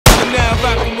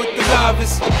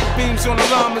drivers, beams on the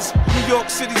llamas, New York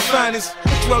City's finest.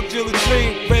 Drug dealer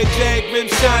dream, red jag, rim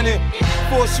shining.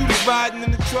 4 shooters riding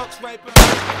in the trucks right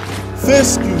behind.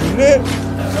 Fisk unit.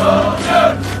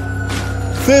 Soldier.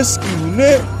 Fisk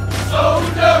unit.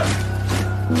 Soldier.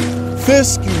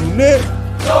 Fisk unit.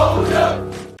 Soldier.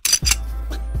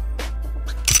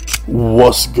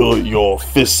 What's good, y'all?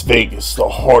 Fisk Vegas, the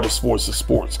hardest voice of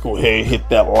sports. Go ahead, hit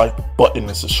that like button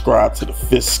and subscribe to the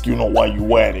Fisk. You know why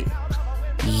you at it.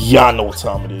 Y'all know what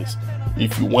time it is.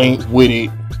 If you ain't with it,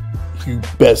 you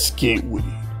best get with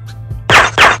it.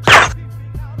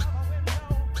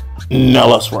 Now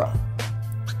let's ride.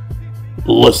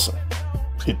 Listen,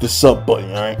 hit the sub button,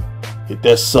 alright? Hit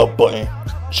that sub button,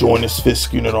 join this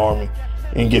Fisk Unit army,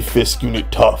 and get Fisk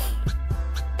Unit tough.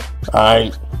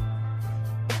 Alright?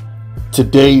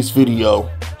 Today's video,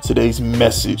 today's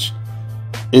message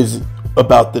is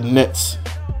about the Nets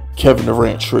Kevin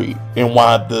Durant trade and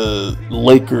why the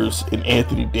Lakers and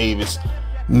Anthony Davis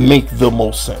make the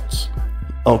most sense.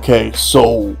 Okay,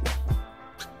 so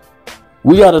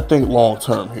we got to think long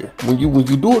term here. When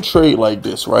you do a trade like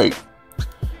this, right?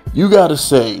 You got to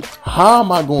say, how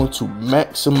am I going to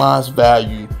maximize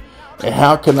value and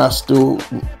how can I still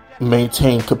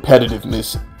maintain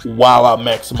competitiveness while I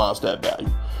maximize that value?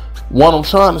 What I'm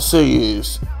trying to say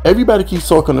is, everybody keeps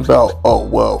talking about, oh,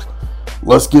 well,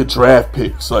 let's get draft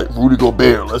picks like Rudy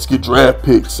Gobert. Let's get draft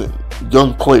picks and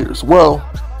young players. Well,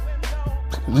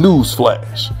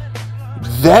 newsflash,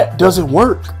 that doesn't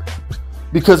work.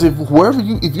 Because if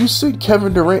you send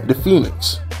Kevin Durant to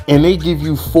Phoenix and they give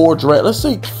you 4 draft, let's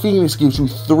say Phoenix gives you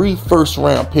 3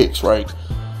 first-round picks, right?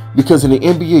 Because in the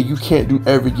NBA, you can't do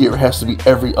every year. It has to be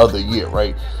every other year,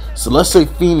 right? So let's say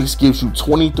Phoenix gives you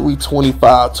 23,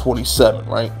 25, 27,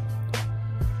 right?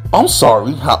 I'm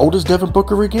sorry, how old is Devin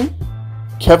Booker again?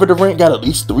 Kevin Durant got at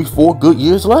least 3-4 good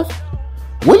years left?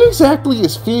 When exactly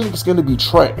is Phoenix going to be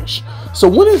trash? So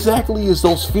when exactly is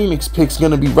those Phoenix picks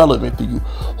going to be relevant to you?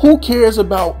 Who cares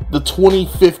about the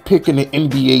 25th pick in the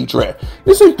NBA draft?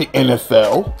 This ain't the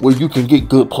NFL where you can get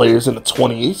good players in the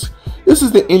 20s. This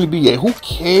is the NBA. Who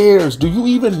cares? Do you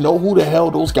even know who the hell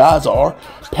those guys are?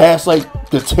 Past like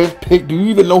the 10th pick, do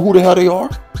you even know who the hell they are?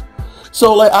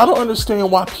 So like, I don't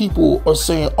understand why people are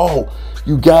saying, oh,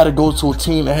 you got to go to a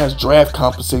team that has draft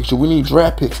compensation. We need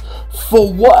draft picks.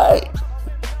 For what?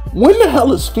 When the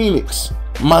hell is Phoenix,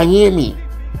 Miami?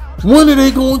 When are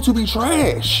they going to be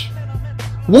trash?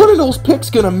 When are those picks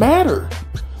going to matter?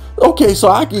 Okay, so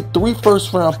I get 3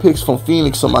 first-round picks from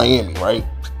Phoenix or Miami, right?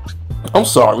 I'm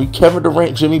sorry, Kevin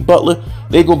Durant, Jimmy Butler,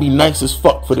 they're going to be nice as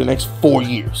fuck for the next 4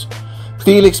 years.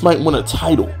 Phoenix might win a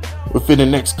title within the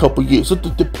next couple years. So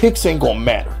the picks ain't going to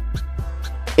matter.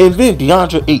 And then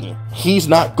DeAndre Ayton, he's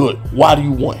not good. Why do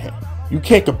you want him? You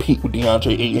can't compete with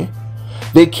DeAndre Ayton.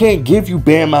 They can't give you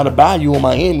Bam Adebayo in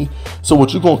Miami. So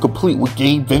what, you going to complete with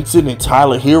Gabe Vincent and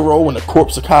Tyler Hero and the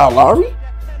corpse of Kyle Lowry?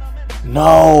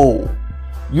 No.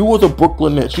 You are the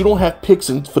Brooklyn Nets. You don't have picks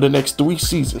for the next 3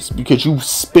 seasons because you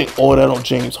spent all that on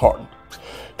James Harden.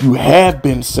 You have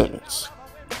Ben Simmons.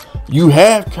 You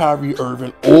have Kyrie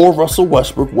Irving or Russell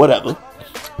Westbrook, whatever.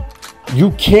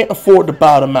 You can't afford to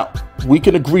bottom out. We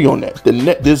can agree on that.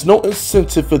 There's no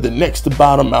incentive for the Nets to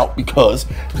bottom out because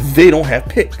they don't have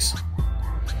picks.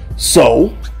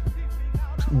 So,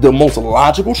 the most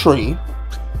logical trade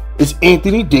is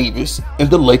Anthony Davis and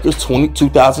the Lakers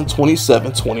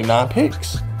 2027-29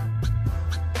 picks.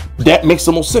 That makes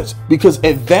the most sense because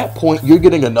at that point, you're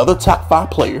getting another top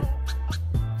 5 player.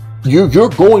 You're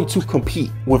going to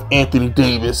compete with Anthony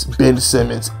Davis, Ben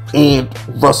Simmons, and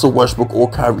Russell Westbrook or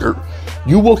Kyrie Irving.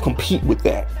 You will compete with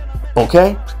that,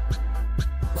 okay?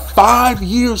 5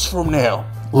 years from now,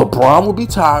 LeBron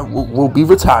will be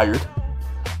retired.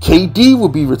 KD will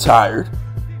be retired.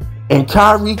 And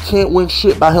Kyrie can't win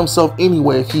shit by himself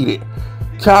anyway if he did.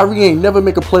 Kyrie ain't never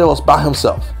make a playoffs by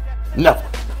himself. Never.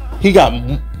 He got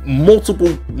multiple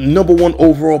 #1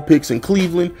 overall picks in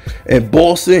Cleveland and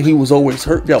Boston. He was always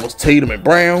hurt. That was Tatum and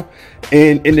Brown.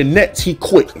 And in the Nets, he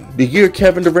quit. The year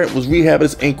Kevin Durant was rehabbing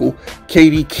his ankle,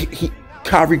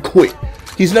 Kyrie quit.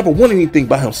 He's never won anything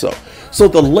by himself. So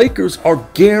the Lakers are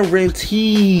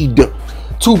guaranteed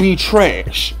to be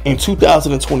trash in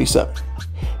 2027.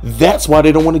 That's why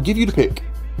they don't want to give you the pick.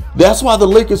 That's why the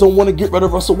Lakers don't want to get rid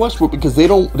of Russell Westbrook because they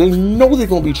know they're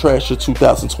going to be trash in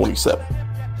 2027.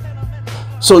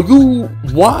 So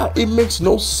why it makes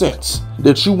no sense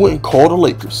that you wouldn't call the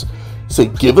Lakers, say,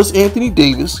 give us Anthony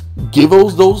Davis, give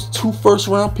us those 2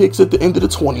 first-round picks at the end of the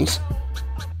 20s,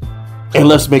 and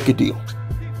let's make a deal.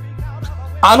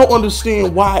 I don't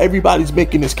understand why everybody's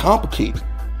making this complicated.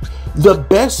 The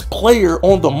best player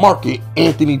on the market,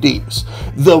 Anthony Davis.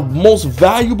 The most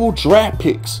valuable draft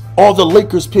picks are the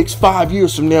Lakers picks 5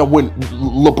 years from now when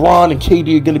LeBron and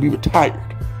KD are going to be retired.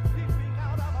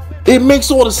 It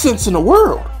makes all the sense in the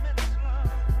world.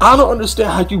 I don't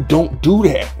understand how you don't do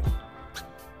that.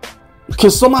 Can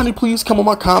somebody please come on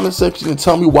my comment section and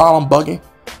tell me why I'm bugging?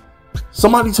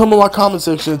 Somebody tell me in my comment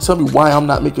section and tell me why I'm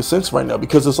not making sense right now.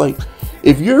 Because it's like,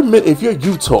 if you're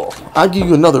Utah, I'll give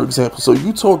you another example. So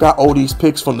Utah got all these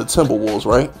picks from the Timberwolves,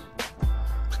 right?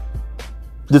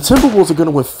 The Timberwolves are going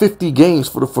to win 50 games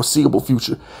for the foreseeable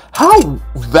future. How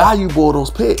valuable are those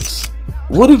picks?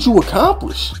 What did you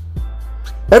accomplish?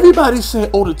 Everybody's saying,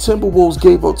 oh, the Timberwolves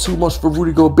gave up too much for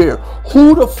Rudy Gobert.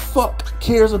 Who the fuck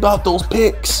cares about those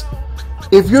picks?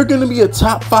 If you're going to be a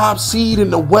top 5 seed in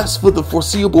the West for the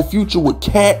foreseeable future with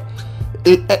Cat,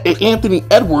 Anthony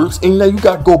Edwards, and now you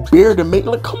got Gobert to make,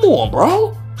 like, come on,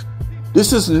 bro.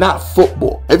 This is not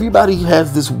football. Everybody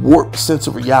has this warped sense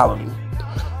of reality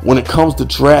when it comes to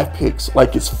draft picks,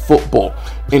 like it's football.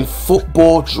 In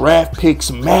football, draft picks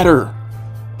matter.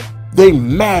 They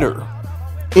matter.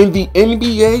 In the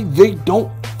NBA, they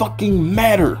don't fucking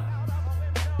matter.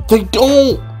 They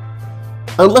don't.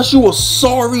 Unless you're a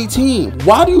sorry team.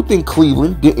 Why do you think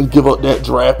Cleveland didn't give up that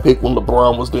draft pick when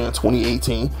LeBron was there in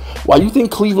 2018? Why do you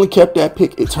think Cleveland kept that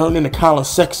pick? It turned into Colin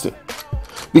Sexton.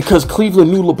 Because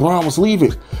Cleveland knew LeBron was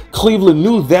leaving. Cleveland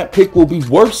knew that pick will be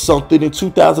worth something in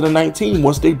 2019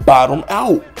 once they bottom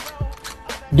out.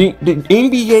 The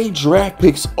NBA draft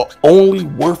picks are only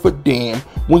worth a damn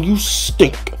when you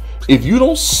stink. If you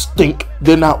don't stink,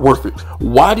 they're not worth it.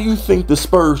 Why do you think the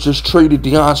Spurs just traded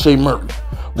DeJounte Murray?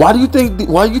 Why do you think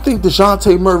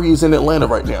DeJounte Murray is in Atlanta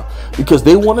right now? Because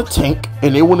they want to tank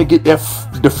and they want to get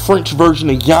the French version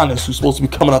of Giannis, who's supposed to be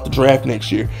coming out the draft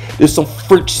next year. There's some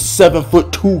French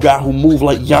 7'2" guy who move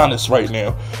like Giannis right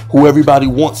now, who everybody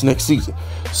wants next season.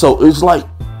 So it's like,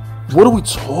 what are we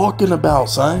talking about,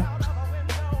 son?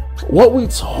 What we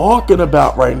talking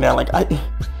about right now? Like, I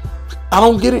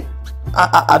don't get it.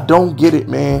 I don't get it,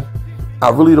 man. I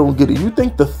really don't get it. You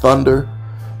think the Thunder,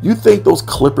 you think those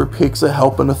Clipper picks are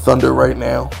helping the Thunder right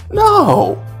now?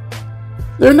 No,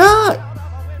 they're not.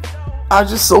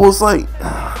 So it's like,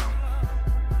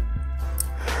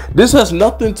 this has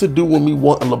nothing to do with me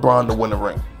wanting LeBron to win a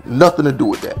ring. Nothing to do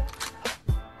with that.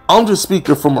 I'm just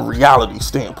speaking from a reality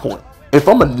standpoint. If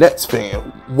I'm a Nets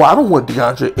fan, well, I don't want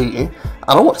DeAndre Ayton.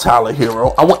 I don't want Tyler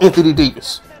Hero. I want Anthony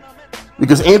Davis.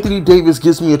 Because Anthony Davis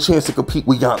gives me a chance to compete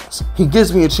with Giannis. He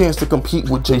gives me a chance to compete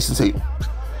with Jason Tatum.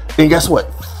 And guess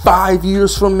what? 5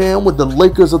 years from now, when the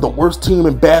Lakers are the worst team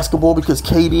in basketball because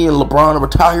KD and LeBron are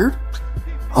retired,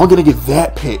 I'm going to get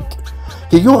that pick.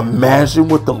 Can you imagine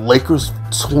what the Lakers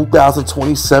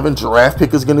 2027 draft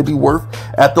pick is going to be worth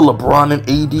after LeBron and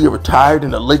AD are retired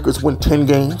and the Lakers win 10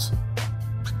 games?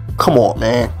 Come on,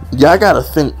 man. Y'all got to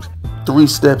think 3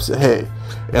 steps ahead.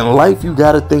 In life, you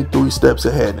got to think 3 steps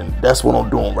ahead, and that's what I'm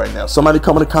doing right now. Somebody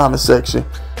come in the comment section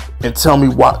and tell me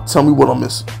what I'm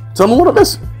missing. Tell me what I'm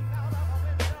missing.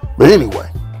 But anyway,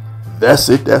 that's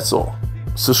it. That's all.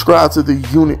 Subscribe to the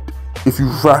unit if you're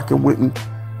rocking with me.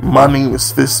 My name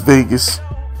is Fist Vegas,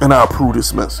 and I approve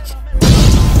this message.